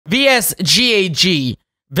VSGAG,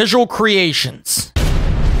 Visual Creations.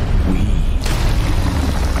 We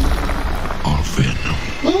are Venom.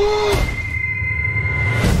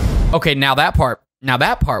 Okay, now that part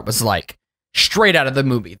was like straight out of the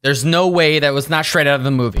movie. There's no way that was not straight out of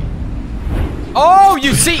the movie. Oh,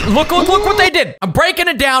 you see, look what they did. I'm breaking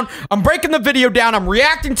it down. I'm breaking the video down. I'm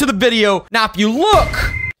reacting to the video. Now, if you look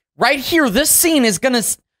right here, this scene is gonna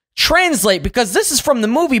translate because this is from the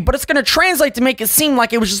movie, but it's gonna translate to make it seem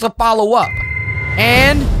like it was just a follow-up.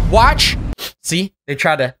 And watch, see, they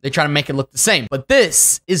try to make it look the same, but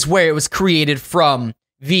this is where it was created from.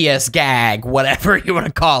 VS Gag, whatever you want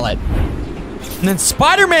to call it. And then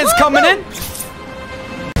Spider-Man's coming in.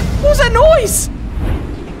 What was that noise?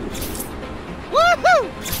 Woohoo!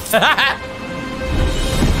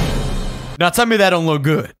 Now tell me that don't look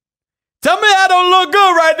good. Tell me that don't look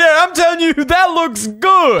good right there. I'm telling you, that looks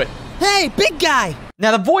good. Hey, big guy.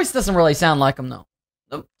 Now the voice doesn't really sound like him though.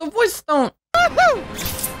 The voice don't. Woohoo!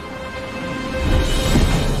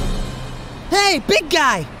 Hey, big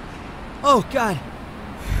guy. Oh God.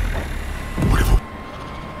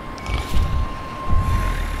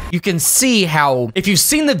 You can see how, if you've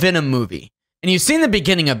seen the Venom movie, and you've seen the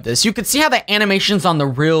beginning of this, you can see how the animations on the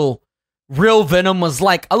real Venom was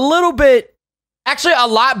like a little bit, actually a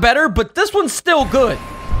lot better, but this one's still good.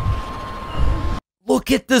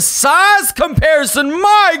 Look at the size comparison,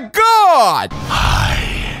 my God!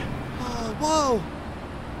 Hi. Whoa.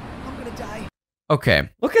 I'm gonna die. Okay,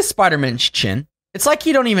 look at Spider-Man's chin. It's like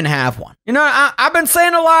he don't even have one. You know, I've been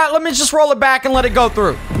saying a lot, let me just roll it back and let it go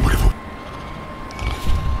through.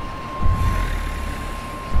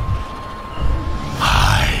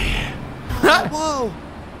 Whoa!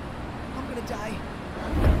 I'm gonna die.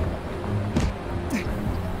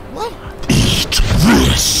 What? Eat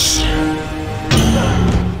this.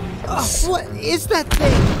 What is that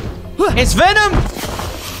thing? It's Venom!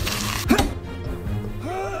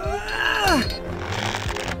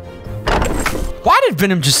 Why did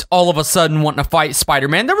Venom just all of a sudden want to fight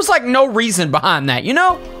Spider-Man? There was like no reason behind that, you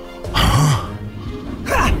know? Whoa!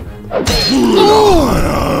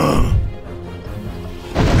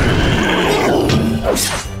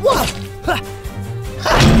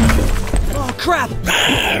 Oh crap! Okay,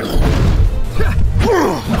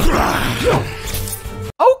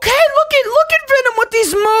 look at Venom with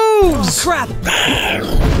these moves. Oh crap!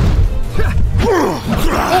 Oh.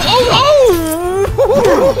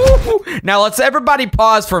 Now let's everybody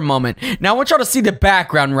pause for a moment. Now I want y'all to see the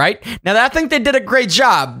background, right? Now I think they did a great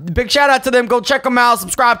job. Big shout out to them. Go check them out,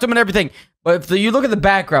 subscribe to them and everything. But if you look at the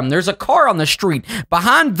background, there's a car on the street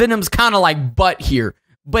behind Venom's kind of like butt here.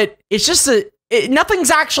 But it's just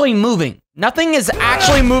nothing's actually moving. Nothing is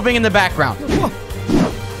actually moving in the background.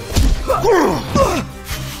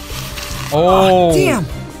 Oh, damn!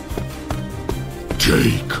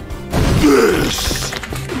 Take this.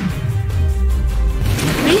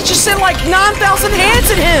 He just sent like 9,000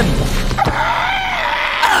 hands at him.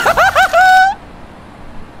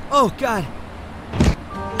 Oh God!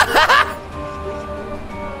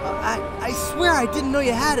 I swear I didn't know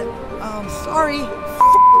you had it. Sorry.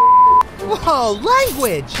 Whoa,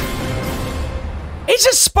 language! He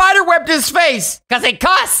just spiderwebbed his face because he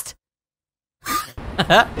cussed.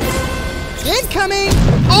 Incoming!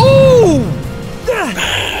 Oh!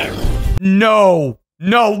 No,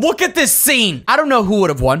 look at this scene. I don't know who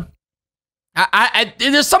would have won.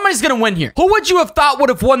 There's somebody's gonna win here. Who would you have thought would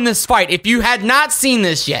have won this fight if you had not seen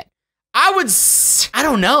this yet? I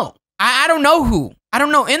don't know. I don't know who. I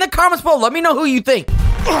don't know. In the comments below, let me know who you think.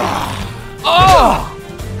 Oh!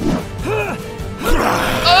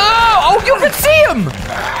 Oh, you can see him!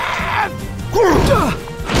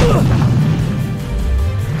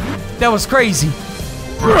 That was crazy.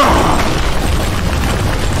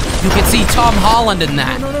 You can see Tom Holland in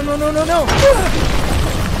that.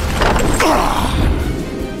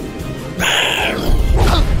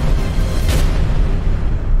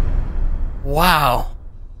 No. Wow.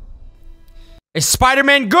 Is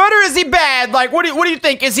Spider-Man good or is he bad? Like, what do you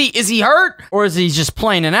think? Is he hurt or is he just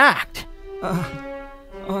playing an act?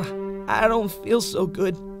 I don't feel so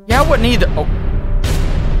good. Yeah, I wouldn't either. Oh.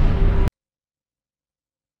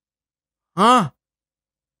 Huh?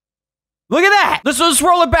 Look at that. Let's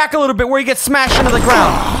roll it back a little bit where he gets smashed into the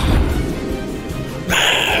ground.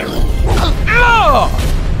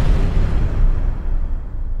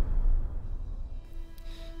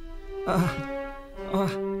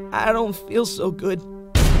 I don't feel so good.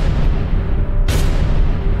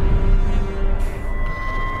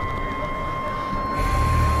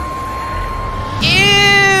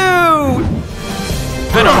 Ew!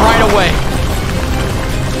 Venom right away.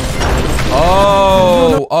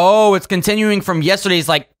 Oh, it's continuing from yesterday's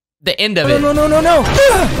like the end of it. No.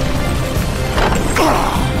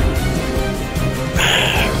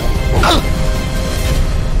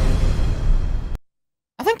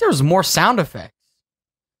 I think there was more sound effects.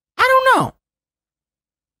 I don't know.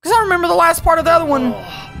 Because I remember the last part of the other one.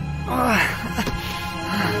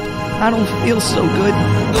 I don't feel so good.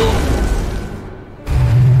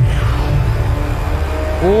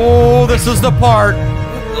 Oh, this is the part.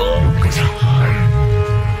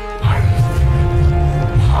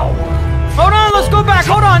 Hold on, let's go back.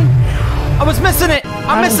 Hold on. I was missing it.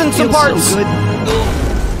 I'm missing some parts. So good.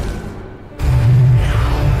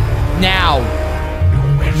 Now,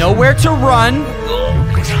 nowhere to run.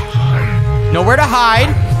 Nowhere to hide.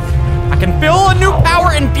 I can feel a new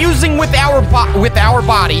power infusing with our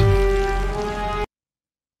body.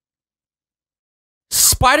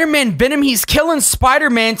 Spider-Man Venom, he's killing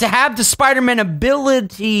Spider-Man to have the Spider-Man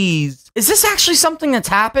abilities. Is this actually something that's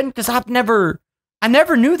happened? Because I never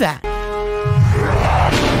knew that.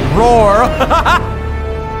 Roar.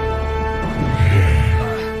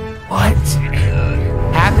 What?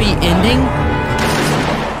 Happy ending?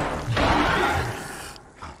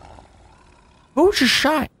 Who just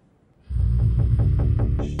shot?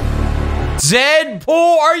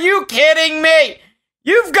 Deadpool, are you kidding me?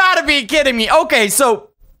 You've got to be kidding me. Okay, so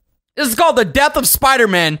this is called the death of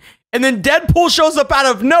Spider-Man, and then Deadpool shows up out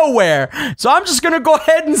of nowhere. So I'm just going to go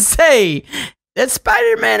ahead and say that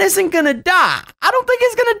Spider-Man isn't going to die. I don't think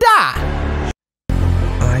he's going to die.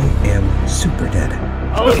 I am super dead.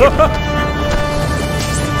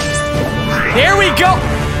 There we go.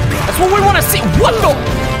 That's what we want to see. What the?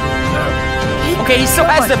 Okay, he still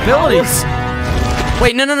has the abilities.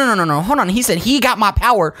 Wait, no. Hold on. He said he got my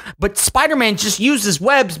power, but Spider-Man just uses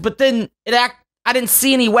webs, but then I didn't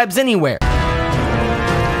see any webs anywhere.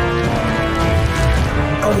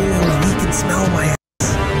 Oh, he can smell my ass.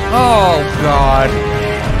 Oh, God.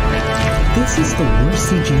 This is the worst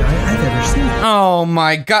CGI I've ever seen. Oh,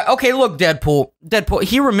 my God. Okay, look, Deadpool. Deadpool,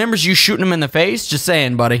 he remembers you shooting him in the face. Just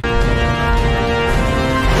saying, buddy.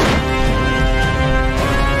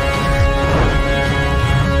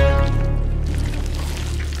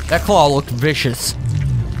 That claw looked vicious.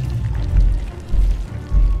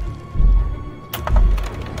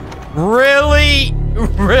 Really?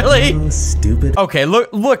 Really? Oh, stupid. Okay,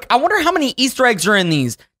 look. I wonder how many Easter eggs are in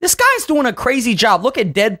these. This guy's doing a crazy job. Look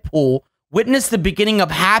at Deadpool. Witness the beginning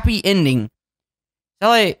of happy ending.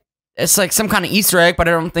 It's like some kind of Easter egg, but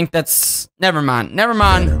I don't think that's... Never mind.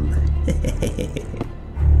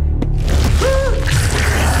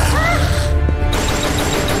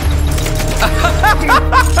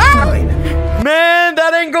 Man,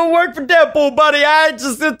 that ain't gonna work for Deadpool, buddy. I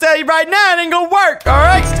just gonna tell you right now, it ain't gonna work, all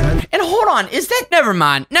right? And hold on, is that... Never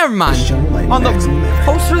mind. On the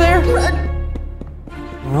poster there?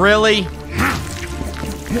 Really?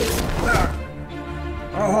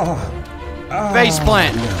 Face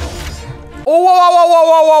plant.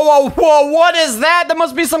 Oh, whoa, what is that? That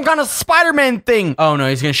must be some kind of Spider-Man thing. Oh, no,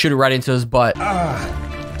 he's gonna shoot it right into his butt.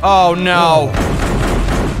 Oh, no.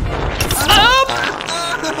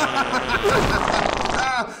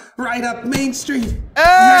 Right up Main Street.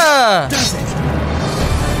 Does it?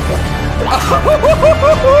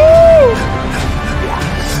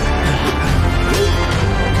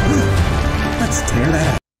 Let's tear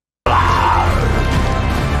that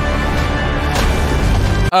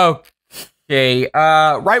up. Okay,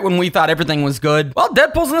 right when we thought everything was good. Well,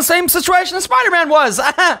 Deadpool's in the same situation as Spider-Man was.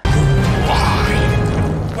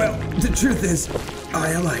 Well, the truth is,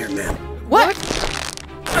 I am Iron Man. What?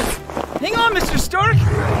 Hang on, Mr. Stark.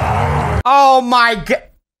 Oh my God.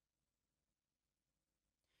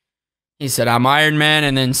 He said, I'm Iron Man,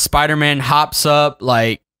 and then Spider-Man hops up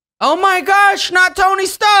like, oh my gosh, not Tony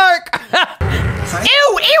Stark.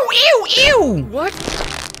 Ew. What?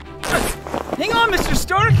 Hang on, Mr.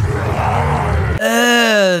 Stark.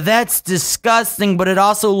 That's disgusting, but it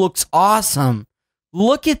also looks awesome.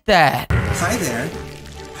 Look at that. Hi there.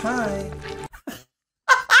 Hi.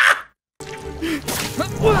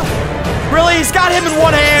 Really? He's got him in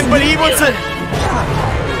one hand, but he wants to...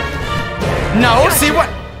 No, see what?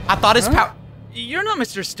 I thought his power... You're not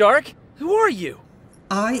Mr. Stark. Who are you?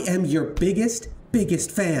 I am your biggest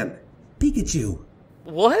fan. Pikachu.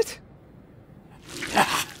 What?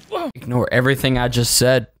 Ignore everything I just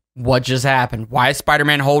said. What just happened? Why is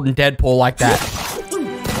Spider-Man holding Deadpool like that?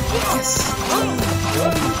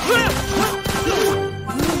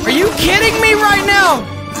 Are you kidding me right now?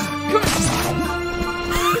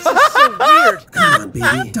 This is so weird. Come on,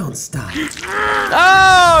 baby. Don't stop.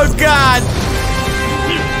 Oh, God.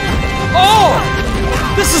 Oh,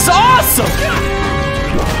 this is awesome.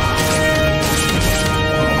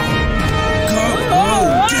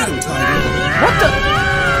 Go, get him.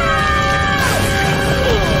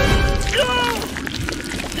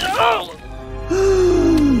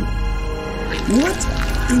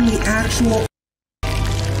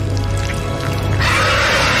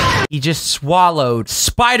 He just swallowed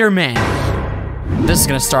Spider-Man. This is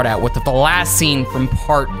gonna start out with the last scene from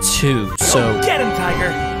part 2. So Get him, Tiger.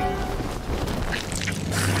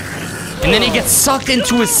 and then he gets sucked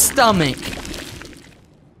into his stomach.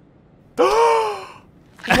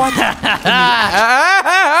 What?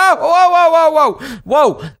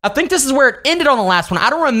 Whoa. I think this is where it ended on the last one. I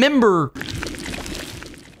don't remember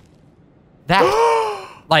that,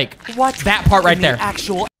 like, What? that part right in the there.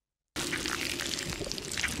 Actual.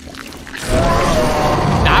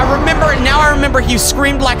 I remember it now. I remember he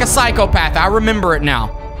screamed like a psychopath. I remember it now.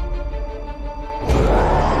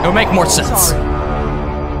 It'll make more sense. Sorry.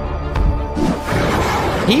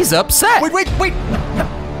 He's upset. Wait.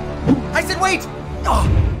 I said wait. Oh,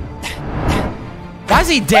 Why is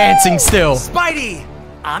he dancing still? Spidey.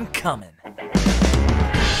 I'm coming.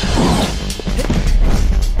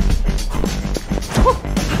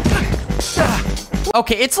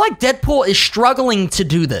 Okay, it's like Deadpool is struggling to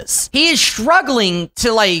do this. He is struggling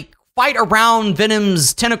to, like, fight around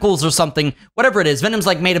Venom's tentacles or something. Whatever it is. Venom's,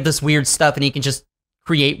 like, made of this weird stuff and he can just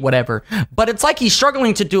create whatever. But it's like he's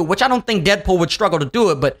struggling to do it, which I don't think Deadpool would struggle to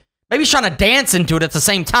do it, but maybe he's trying to dance into it at the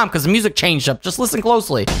same time because the music changed up. Just listen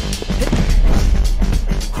closely.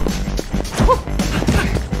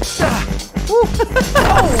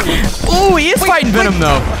 Ooh, he is fighting Venom,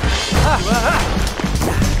 though.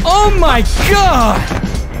 Oh my god!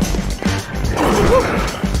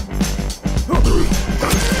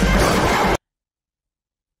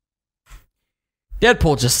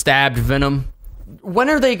 Deadpool just stabbed Venom. When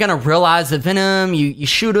are they gonna realize that Venom, you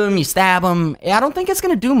shoot him, you stab him? I don't think it's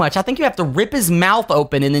gonna do much. I think you have to rip his mouth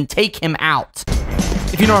open and then take him out.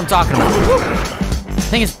 If you know what I'm talking about. I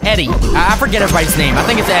think it's Eddie. I forget everybody's name. I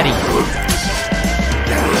think it's Eddie.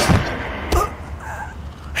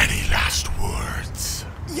 Any last words?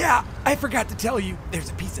 Yeah, I forgot to tell you. There's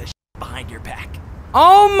a piece of shit behind your back.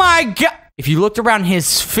 Oh my god! If you looked around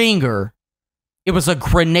his finger, it was a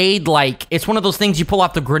grenade, like, it's one of those things you pull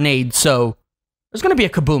off the grenade, so there's gonna be a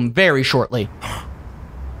kaboom very shortly.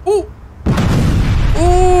 Ooh!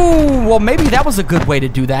 Ooh! Well, maybe that was a good way to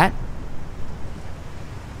do that.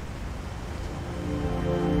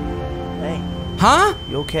 Hey, Huh?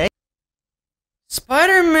 you okay?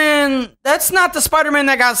 Spider-Man, that's not the Spider-Man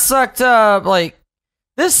that got sucked up, like,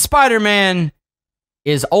 this Spider-Man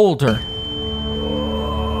is older.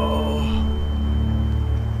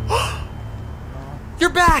 You're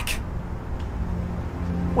back.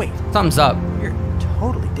 Wait, Thumbs up. you're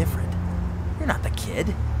totally different. You're not the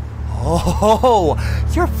kid. Oh,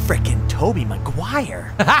 you're frickin' Tobey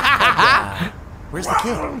Maguire. Where's the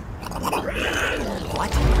kid?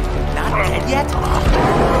 What? Not dead yet?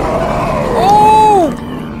 Oh!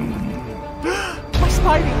 My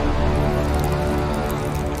Spidey.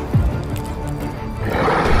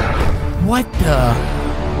 What the?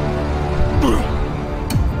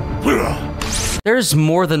 There's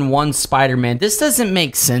more than one Spider-Man. This doesn't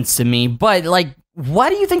make sense to me, but, like, why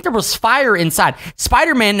do you think there was fire inside?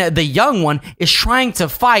 Spider-Man, the young one, is trying to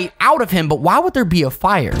fight out of him, but why would there be a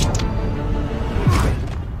fire?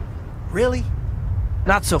 Really?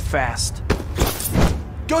 Not so fast.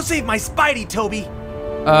 Go save my Spidey, Toby.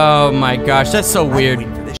 Oh my gosh, that's so I've weird. been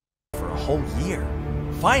waiting for this for a whole year.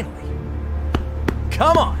 Finally.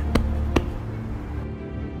 Come on.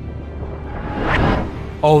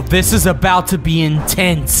 Oh, this is about to be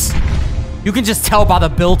intense. You can just tell by the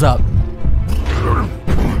buildup.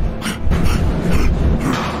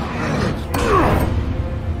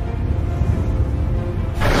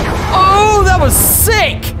 Oh, that was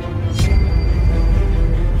sick!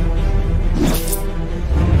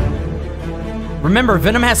 Remember,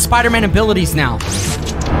 Venom has Spider-Man abilities now.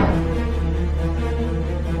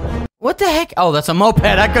 What the heck? Oh, that's a moped.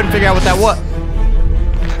 I couldn't figure out what that was.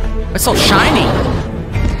 It's so shiny.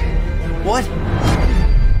 What?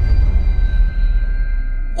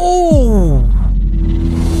 Ooh.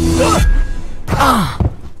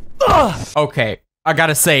 Okay, I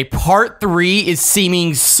gotta say, part 3 is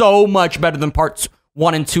seeming so much better than parts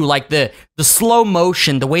 1 and 2. Like the slow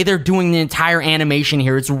motion, the way they're doing the entire animation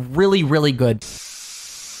here, it's really, really good.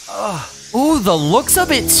 Ooh, the looks of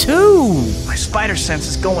it too. My spider sense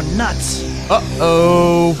is going nuts.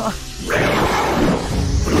 Uh-oh.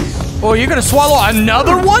 Oh, you're gonna swallow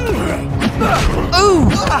another one? Ooh.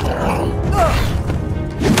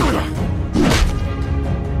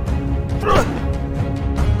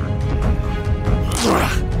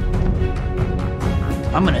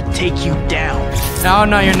 I'm gonna take you down.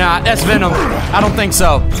 No, you're not. That's Venom. I don't think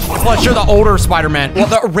so. Plus, you're the older Spider-Man. Well,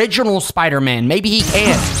 the original Spider-Man. Maybe he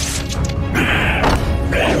can.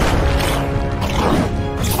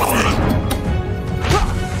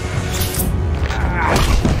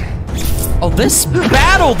 Oh, this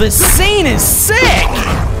battle, this scene is sick.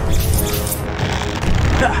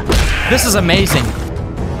 This is amazing.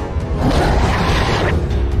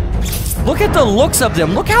 Look at the looks of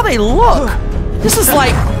them. Look how they look. This is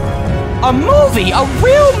like a movie, a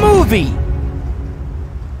real movie.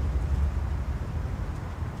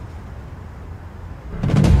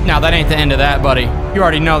 Now, that ain't the end of that, buddy. You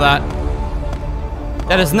already know that.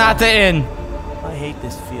 That is not the end. I hate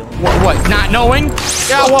this feeling. What, not knowing?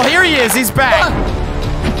 Yeah, well, here he is. He's back.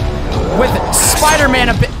 With Spider-Man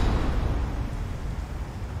a bit.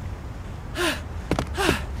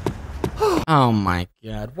 Oh my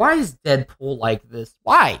God. Why is Deadpool like this?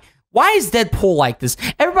 Why? Why is Deadpool like this?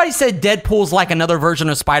 Everybody said Deadpool's like another version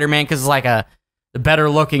of Spider-Man because it's like the better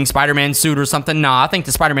looking Spider-Man suit or something. Nah, I think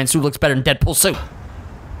the Spider-Man suit looks better than Deadpool's suit.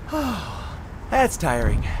 That's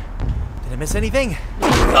tiring. Did I miss anything?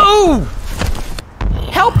 Oh!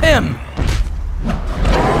 Help him!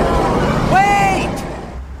 Wait!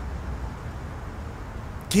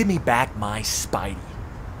 Give me back my Spidey.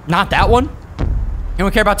 Not that one.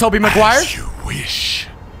 Anyone care about Tobey Maguire? As you wish.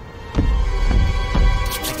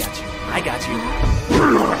 I got you.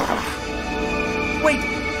 Wait.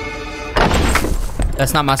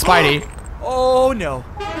 That's not my Spidey. Oh no.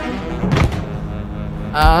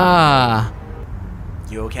 Ah.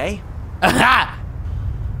 You okay? Aha!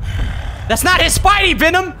 That's not his Spidey,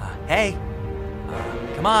 Venom! Hey.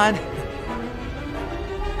 Come on.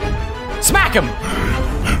 Smack him!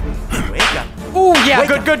 Wake up. Ooh, yeah, Wake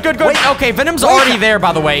good. up. Wake up. Okay, Venom's Wake already up. there,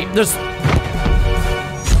 by the way. There's...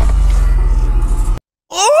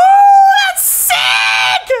 Ooh, that's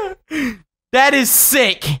sick! That is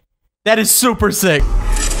sick. That is super sick.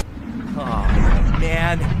 Oh,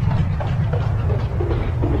 man.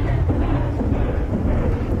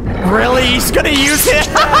 Really? He's gonna use it?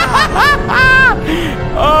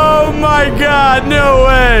 Oh my God, no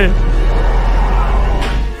way.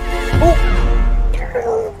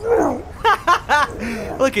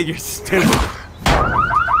 Look at your stupid.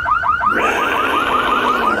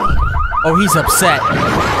 Oh, he's upset.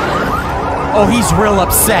 Oh, he's real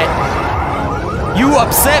upset. You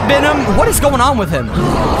upset, Venom? What is going on with him?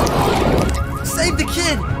 Save the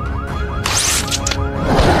kid.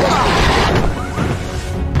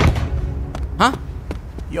 Huh?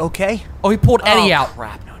 You okay? Oh, he pulled Eddie out.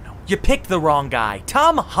 Crap, no. You picked the wrong guy.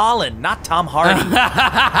 Tom Holland, not Tom Hardy.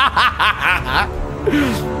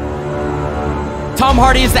 Tom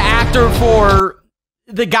Hardy is the actor for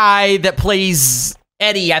the guy that plays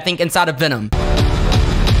Eddie, I think, inside of Venom.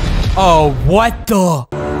 Oh, what the?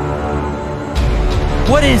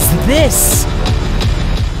 What is this?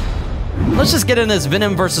 Let's just get into this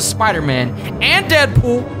Venom versus Spider-Man and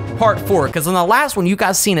Deadpool part 4, because in the last one, you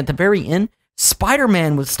guys seen at the very end,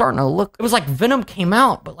 Spider-Man was starting to look, it was like Venom came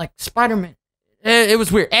out, but like Spider-Man, it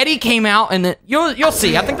was weird. Eddie came out, and then you'll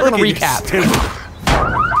see. I think they're gonna recap.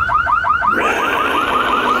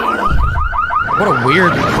 What a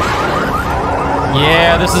weird.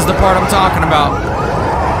 Yeah, this is the part I'm talking about.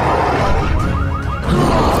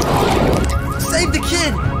 Save the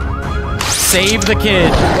kid. Save the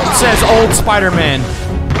kid, says old Spider-Man.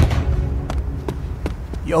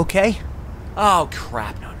 You okay? Oh,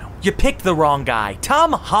 crap, no. You picked the wrong guy.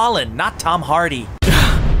 Tom Holland, not Tom Hardy. What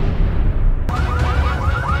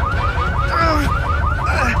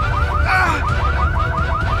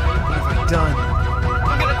have I done?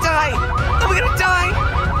 I'm gonna die! I'm gonna die!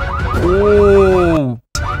 Ooh.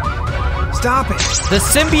 Stop it! The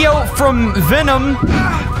symbiote from Venom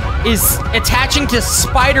is attaching to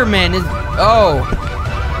Spider-Man. Oh.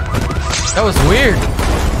 That was weird.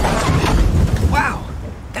 Wow,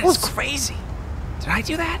 that is crazy. Did I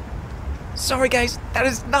do that? Sorry, guys, that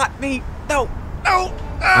is not me. No.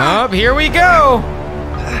 Oh, here we go.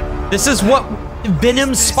 This is what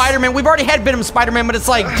Venom Spider-Man. We've already had Venom Spider-Man, but it's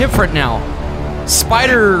like different now.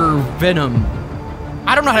 Spider Venom.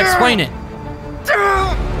 I don't know how to explain it.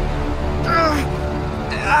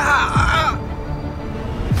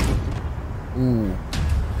 Ooh.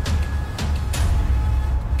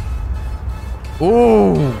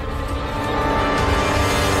 Ooh.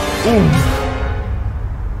 Ooh.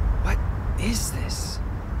 What is this?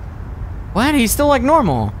 What? He's still like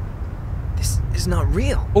normal. This is not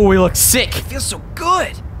real. Oh, he looks sick. It feels so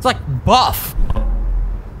good. It's like buff.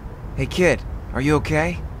 Hey kid, are you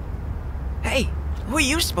okay? Hey, who are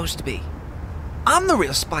you supposed to be? I'm the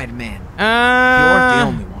real Spider-Man. You're the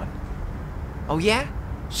only one. Oh yeah?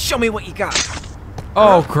 Show me what you got.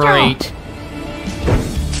 Oh, great.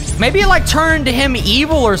 Maybe it like turned him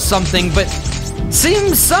evil or something, but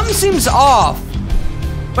something seems off.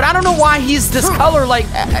 But I don't know why he's this color. Like,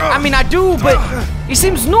 I mean, I do, but he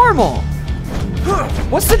seems normal.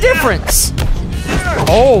 What's the difference?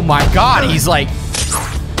 Oh my God, he's like...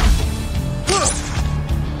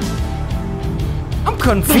 I'm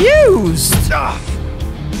confused.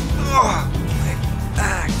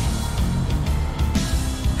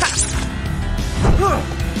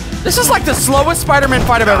 This is like the slowest Spider-Man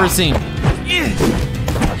fight I've ever seen.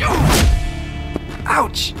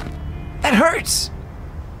 Ouch! That hurts!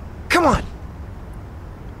 Come on!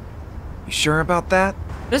 You sure about that?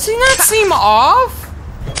 Does he not seem off?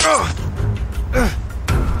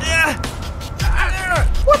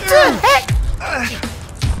 What the heck?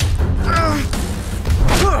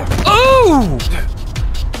 Ooh!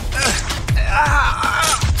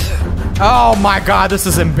 Oh my God, this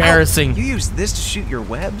is embarrassing. You use this to shoot your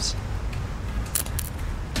webs?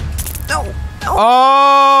 No!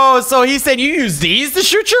 Oh, so he said you use these to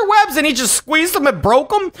shoot your webs and he just squeezed them and broke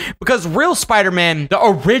them? Because real Spider-Man, the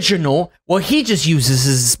original, well, he just uses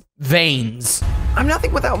his veins. I'm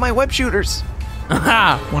nothing without my web shooters.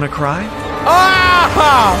 Wanna cry?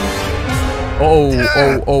 Ah! Oh.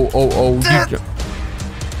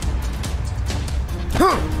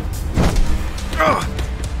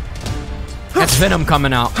 That's Venom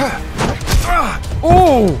coming out.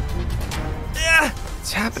 Oh!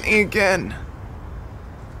 It's happening again.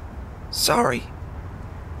 Sorry.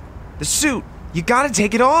 The suit, you gotta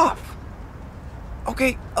take it off.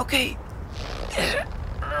 Okay.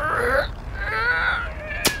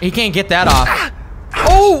 He can't get that off.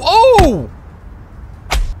 Oh!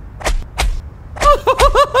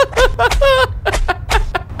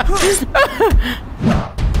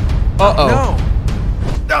 Uh-oh.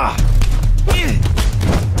 No.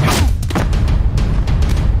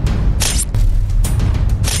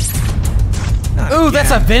 Ooh,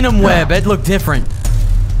 that's a Venom web. It looked different.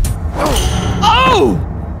 Oh!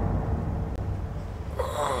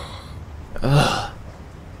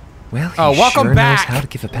 Well, he welcome sure back. knows how to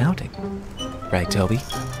give a pounding. Right, Toby?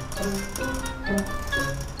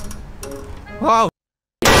 Whoa.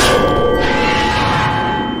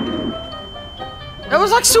 That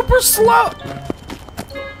was like super slow.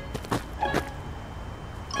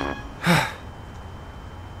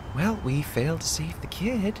 Well, we failed to save the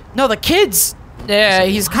kid. No, the kid's... Yeah,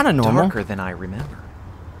 he's kind of normal. Darker than I remember.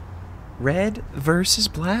 Red versus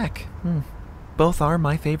black. Both are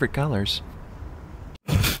my favorite colors.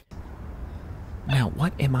 Now,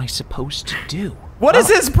 what am I supposed to do? What is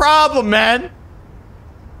his problem, man?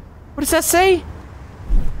 What does that say?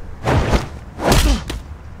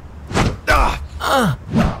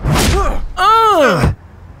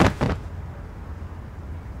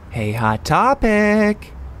 Hey, Hot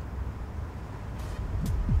Topic.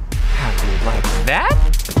 How do you like that?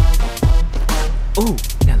 Ooh,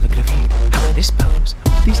 now look at over here. How about this pose?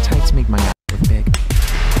 These tights make my eyes look big.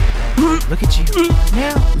 Look at you.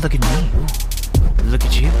 Now, look at me. Ooh. Look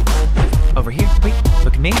at you. Over here. Wait,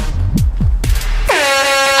 look at me.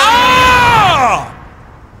 Oh!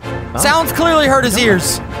 Sounds clearly hurt his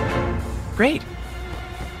ears. Great.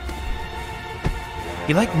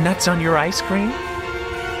 You like nuts on your ice cream?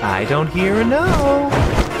 I don't hear a no.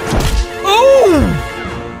 Ooh!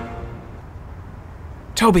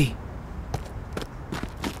 Toby.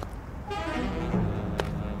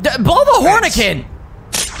 Blow the horn again.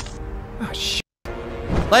 Oh, shit.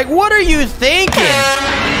 Like, what are you thinking?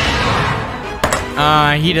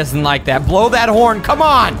 He doesn't like that. Blow that horn. Come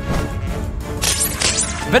on.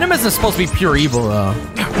 Venom isn't supposed to be pure evil, though.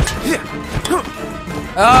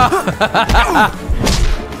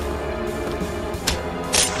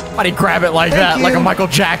 Why'd he grab it like that? Like a Michael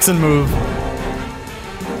Jackson move.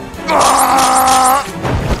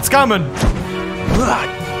 It's coming.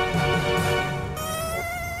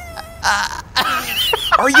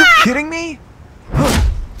 Are you kidding me?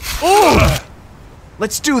 Ooh.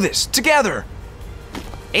 Let's do this together.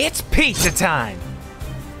 It's pizza time.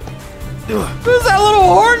 Who's that little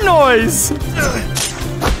horn noise?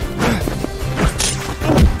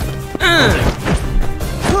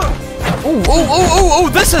 Oh,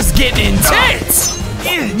 this is getting intense.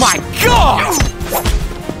 My God.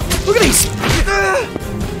 Look at these.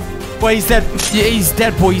 Well, he's dead. He's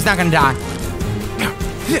Deadpool. He's not gonna die.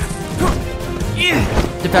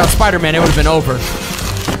 If that was Spider-Man, it would have been over.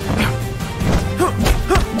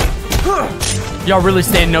 Y'all really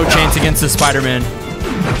stand no chance against this Spider-Man.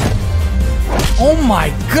 Oh my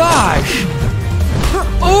gosh!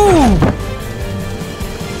 Ooh!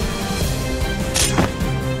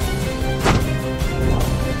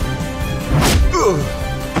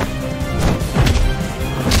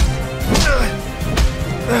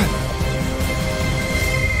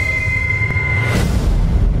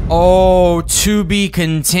 Oh, to be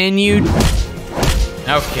continued.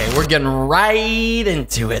 Okay, we're getting right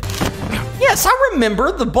into it. Yes, I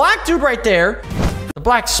remember the black dude right there. The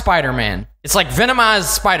black Spider-Man. It's like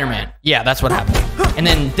Venomized Spider-Man. Yeah, that's what happened. And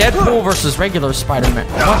then Deadpool versus regular Spider-Man.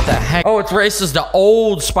 What the heck? Oh, it's racist to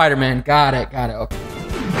old Spider-Man. Got it. Okay.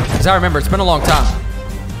 Because I remember, it's been a long time.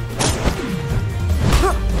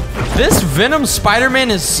 This Venom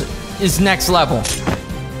Spider-Man is next level.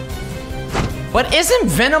 But isn't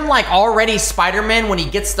Venom like already Spider-Man when he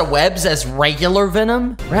gets the webs as regular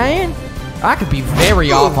Venom, right? I could be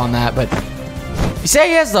very off on that, but you say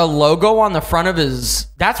he has the logo on the front of his,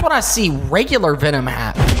 that's what I see regular Venom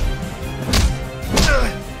have.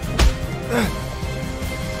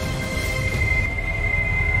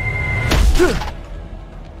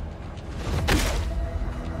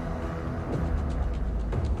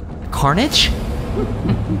 Carnage?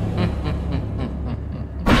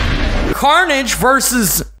 Carnage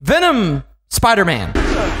versus Venom Spider-Man.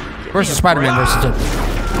 Versus Spider-Man versus Deadpool.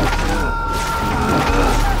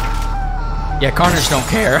 Yeah, Carnage don't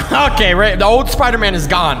care. Okay, right. The old Spider-Man is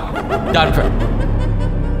gone. Done for.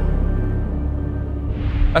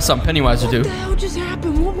 That's something Pennywise would do. What the hell just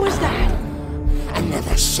happened? What was that?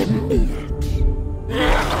 Another symbiote.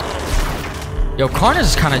 Yo, Carnage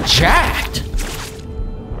is kind of jacked.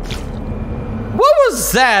 What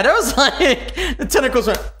was that? It was like the tentacles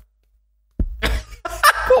went.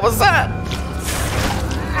 What was that?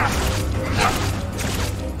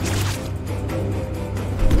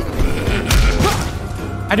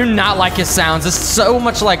 I do not like his sounds. It's so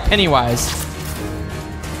much like Pennywise.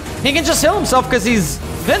 He can just heal himself because he's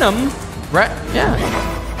Venom, right? Yeah.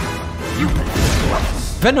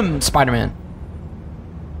 Venom Spider-Man.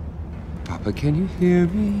 Papa, can you hear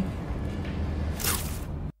me?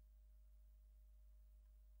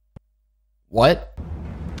 What?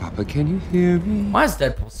 Papa, can you hear me? Why is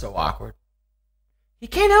Deadpool so awkward? He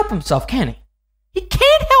can't help himself, can he? He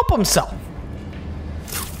can't help himself.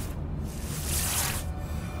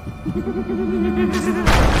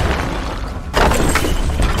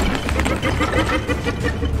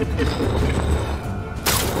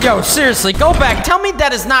 Yo, seriously, go back. Tell me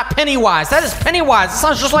that is not Pennywise. That is Pennywise. It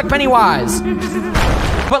sounds just like Pennywise.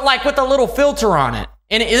 But like with a little filter on it.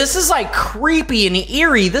 And this is like creepy and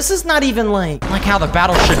eerie. This is not even like how the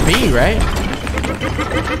battle should be, right?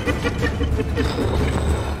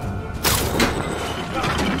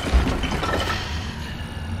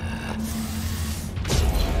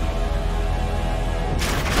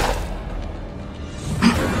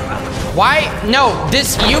 Why? No,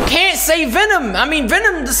 this, you can't say Venom. I mean,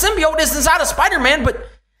 Venom, the symbiote is inside of Spider-Man, but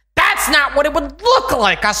that's not what it would look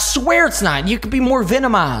like. I swear it's not. You could be more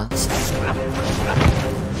venomized.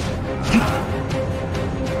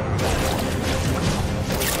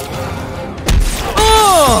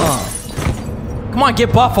 Come on,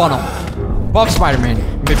 get buff on him. Buff Spider-Man. I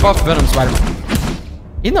mean, buff Venom Spider-Man.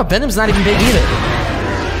 Even though Venom's not even big either.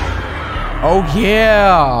 Oh,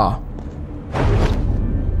 yeah.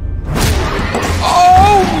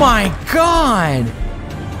 Oh, my God.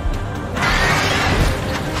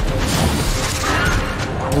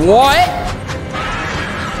 What?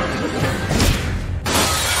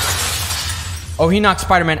 Oh, he knocked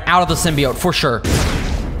Spider-Man out of the symbiote, for sure.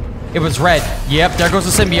 It was red. Yep, there goes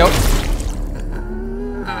the symbiote.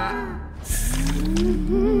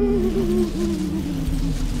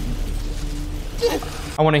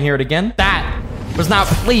 I want to hear it again. That was not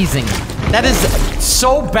pleasing. That is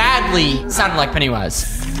so badly sounded like Pennywise.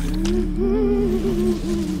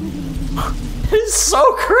 It's so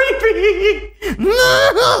creepy.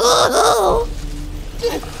 No.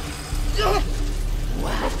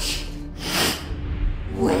 Watch.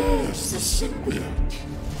 Where's the symbiote?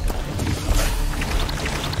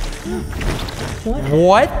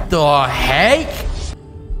 What the heck?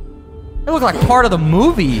 It looked like part of the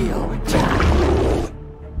movie.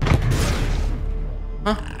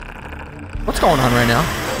 Huh? What's going on right now?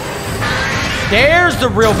 There's the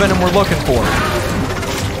real Venom we're looking for.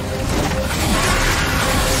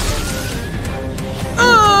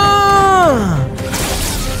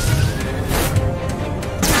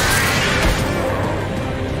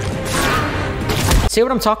 See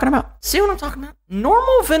what I'm talking about? See what I'm talking about?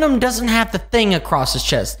 Normal Venom doesn't have the thing across his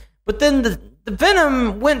chest. But then the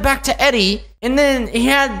Venom went back to Eddie, and then he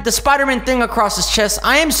had the Spider-Man thing across his chest.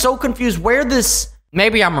 I am so confused where this...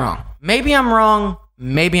 Maybe I'm wrong. Maybe I'm wrong.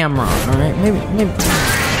 Maybe I'm wrong. All right? Maybe.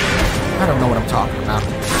 I don't know what I'm talking about.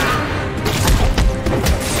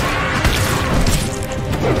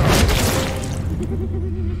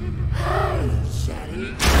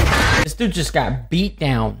 This dude just got beat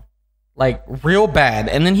down. Like, real bad.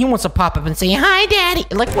 And then he wants to pop up and say, "Hi, Daddy."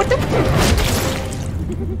 Like, what the...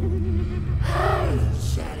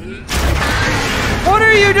 What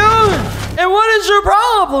are you doing? And what is your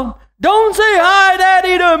problem? Don't say hi,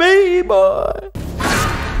 daddy, to me, boy.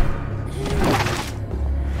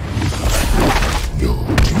 No,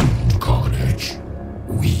 Carnage.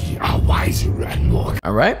 We are wiser and more.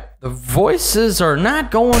 All right. The voices are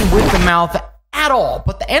not going with the mouth at all,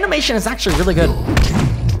 but the animation is actually really good. No,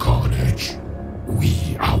 Carnage.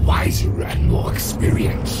 We are wiser and more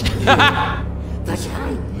experienced.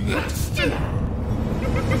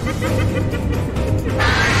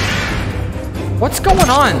 What's going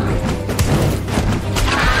on?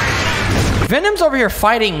 Venom's over here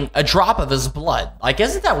fighting a drop of his blood. Like,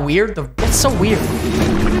 isn't that weird? It's so weird.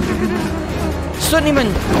 Shouldn't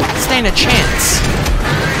even stand a chance.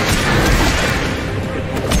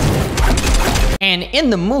 And in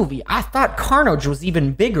the movie, I thought Carnage was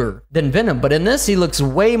even bigger than Venom, but in this, he looks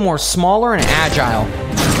way more smaller and agile.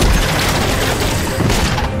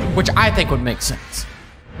 Which I think would make sense.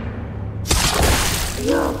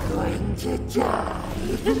 You're going to die.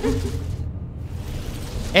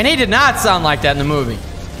 And he did not sound like that in the movie.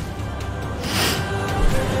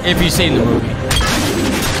 If you've seen the movie.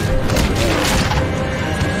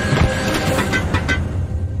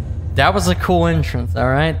 That was a cool entrance, all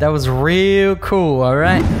right? That was real cool, all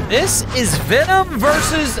right? This is Venom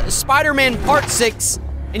versus Spider-Man Part 6.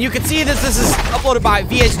 And you can see that this is uploaded by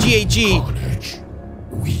VSGAG. Carnage.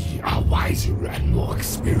 We are wiser and more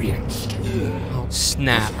experienced. Oh,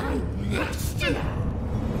 snap.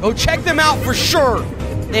 Go check them out for sure.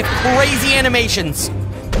 They have crazy animations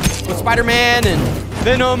with Spider-Man and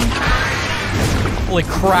Venom. Holy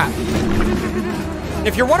crap.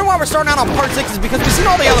 If you're wondering why we're starting out on part 6, it's because we've seen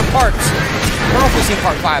all the other parts. I don't know if we've seen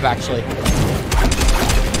part 5, actually.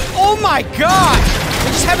 Oh my gosh!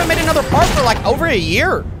 We just haven't made another part for like over a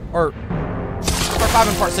year. Or part 5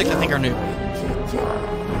 and part 6, I think, are new.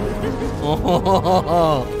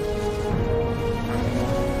 Oh,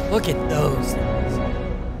 look at those.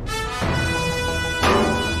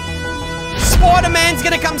 Spider-Man's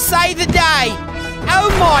gonna come save the day. Oh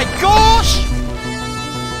my gosh!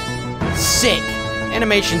 Sick.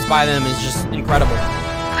 Animations by them is just incredible.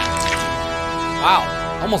 Wow,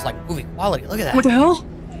 almost like movie quality. Look at that. What the hell?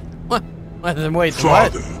 What? Wait,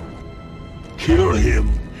 Father, what? kill him.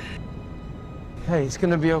 Hey, it's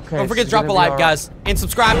gonna be okay. Don't forget to drop a like, guys, and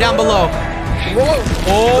subscribe down below. Whoa!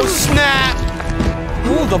 Oh snap!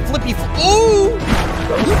 Ooh, the flippy. Ooh!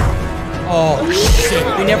 Oh shit!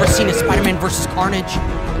 We never seen a Spider-Man versus Carnage.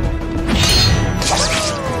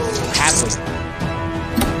 Have we?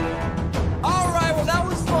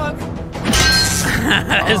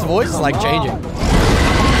 His voice is like changing.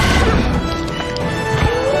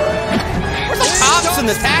 Where's the cops and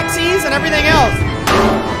the taxis and everything else?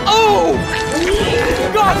 Oh!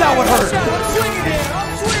 God, that would hurt.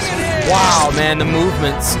 Wow, man, the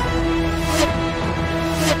movements.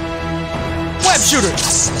 Web shooter!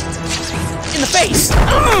 In the face!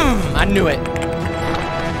 I knew it.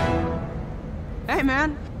 Hey,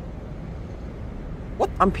 man. What?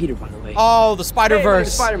 I'm Peter, by the way. Oh, the Spider-Verse.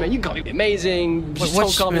 Hey, Spider-Man, you call me amazing. Just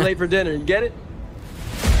what's- don't call me late for dinner. Get it?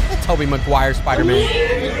 Tobey Maguire Spider-Man.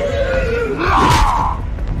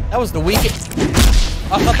 That was the weakest.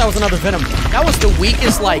 I thought that was another Venom. That was the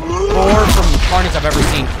weakest, like, roar from Carnage I've ever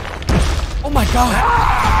seen. Oh my god.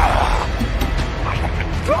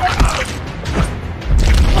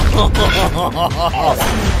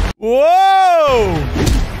 Whoa!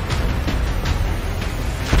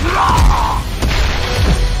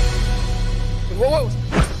 Whoa!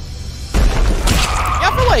 Yeah,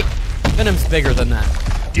 I feel like Venom's bigger than that.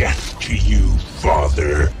 Death to you,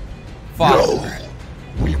 Father. Father.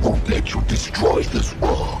 No, we won't let you destroy this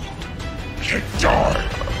world. You die.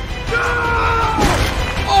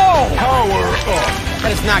 Oh! Power up.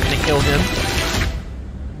 That is not gonna kill him.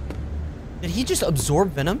 Did he just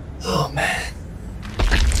absorb Venom? Oh, man.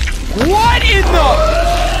 What in the?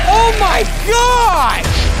 Oh my god!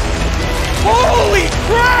 Holy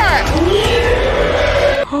crap!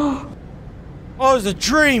 Oh, it was a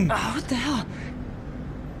dream. Oh, what the hell?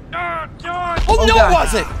 Oh, no, it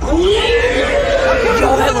wasn't.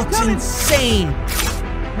 Yo, that looks insane.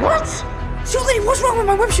 What? Julie, what's wrong with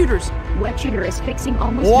my web shooters? Web shooter is fixing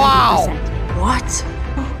almost Wow. 90%. What?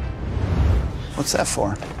 What's that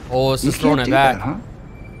for? Oh, it's You just throwing can't it do back. that, huh?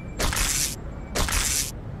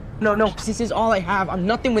 No, this is all I have. I'm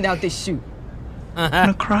nothing without this suit.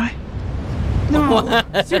 Gonna cry? No,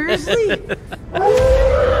 seriously?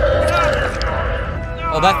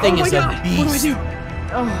 Oh, that thing is a God. What do I beast. do?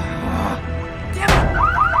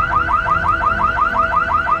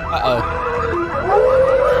 Uh-oh.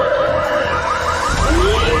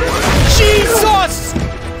 Jesus!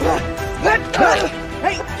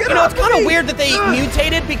 Hey, get You know, it's kind of weird that they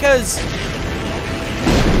mutated because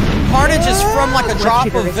Carnage is from like a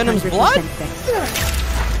drop of Venom's blood.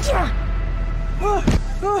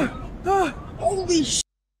 Holy sh!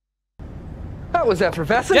 How was that,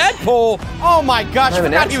 Professor? Deadpool! Oh my gosh, I I'm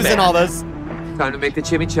an forgot he was in all this. Time to make the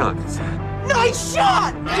chimichangas. Nice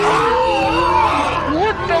shot!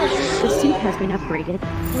 The suit has been upgraded.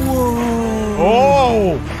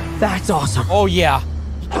 Oh! That's awesome. Oh yeah.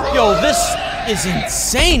 Yo, this is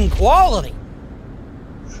insane quality.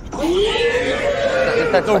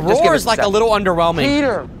 The roar is like a little underwhelming.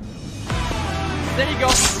 Peter! There you go.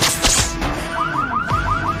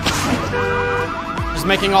 Just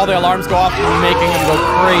making all the alarms go off and making them go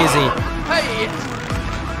crazy. Hey!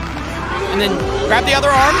 And then grab the other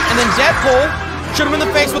arm, and then Deadpool, shoot him in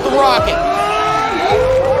the face with the rocket.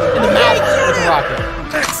 In the mouth with the rocket.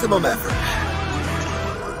 Maximum effort.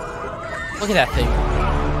 Look at that thing.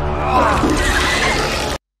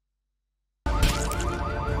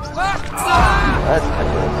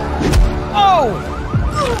 Oh!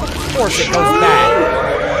 Of course it goes bad.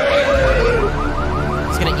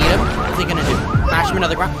 He's gonna eat him. What's he gonna do? Smash him into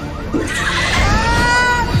the ground?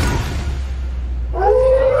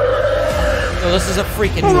 Oh, this is a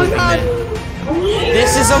freaking movie, man.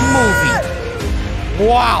 This is a movie.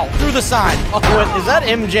 Wow. Through the sign. Oh, is that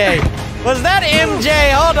MJ? Was that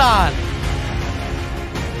MJ? Hold on.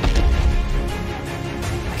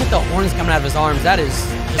 Look at the horns coming out of his arms. That is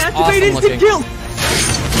just awesome looking. Kill.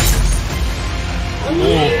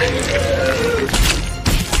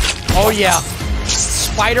 Oh yeah,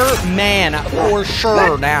 Spider-Man for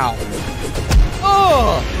sure now.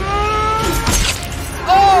 Oh,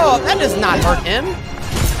 oh, that does not hurt him.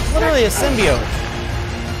 Literally a symbiote.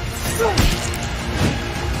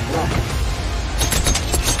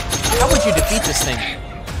 How would you defeat this thing?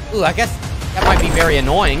 Ooh, I guess that might be very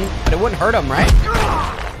annoying, but it wouldn't hurt him, right?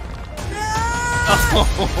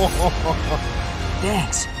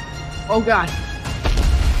 Thanks. Oh god.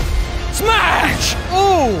 Smash!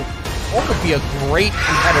 Ooh! What would be a great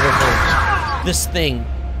competitor for this thing?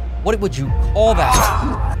 What would you call that?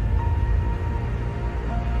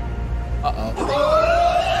 Uh-oh.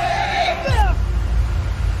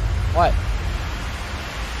 What?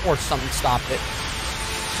 Or something stopped it.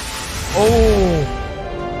 Oh!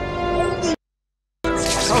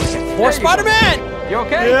 More Spider-Man! You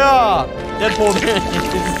okay? Yeah! Deadpool man.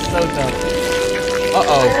 This is so dumb.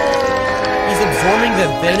 Uh-oh. He's absorbing the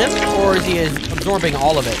venom, or is he absorbing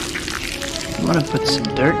all of it? I'm gonna put some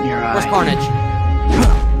dirt in your eye. Where's Carnage?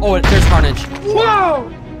 Oh, there's Carnage. Whoa!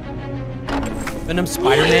 Venom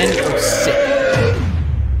Spider-Man? Oh, sick.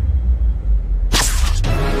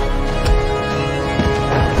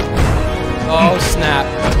 Oh, snap.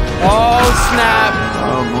 Oh, snap.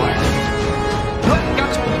 Oh boy.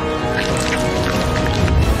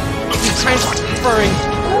 It's transferring.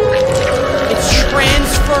 It's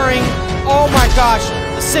transferring. Oh my gosh.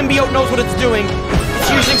 The symbiote knows what it's doing. It's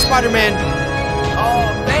using Spider-Man. Oh,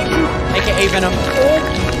 thank you. AKA Venom. Oh,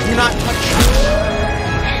 do not touch.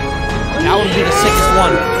 That would be the sickest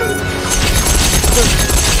one.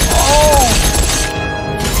 Oh!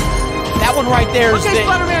 That one right there is Okay,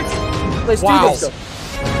 Spider-Man. Let's wow. do this.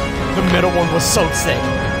 The middle one was so sick.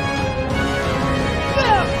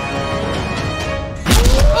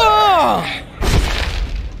 Oh!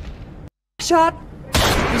 Shot.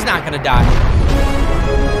 He's not gonna die.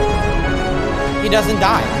 He doesn't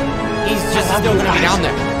die. He's just still gonna be down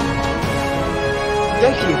there.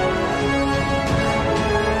 Thank you.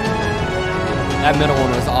 That middle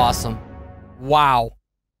one was awesome. Wow.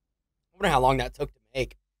 I wonder how long that took to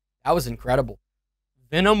make. That was incredible.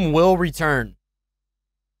 Venom will return.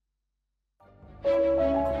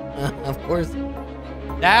 Of course.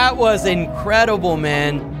 That was incredible,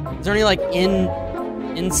 man. Is there any like in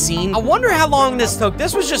scene? I wonder how long this took.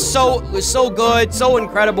 This was just so good, so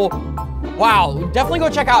incredible. Wow, definitely go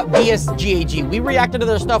check out VSGAG. We reacted to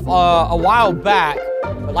their stuff a while back,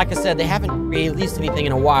 but like I said, they haven't released anything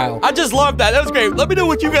in a while. I just love that. That was great. Let me know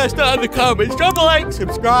what you guys thought in the comments. Drop a like,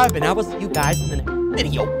 subscribe, and I will see you guys in the next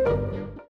video.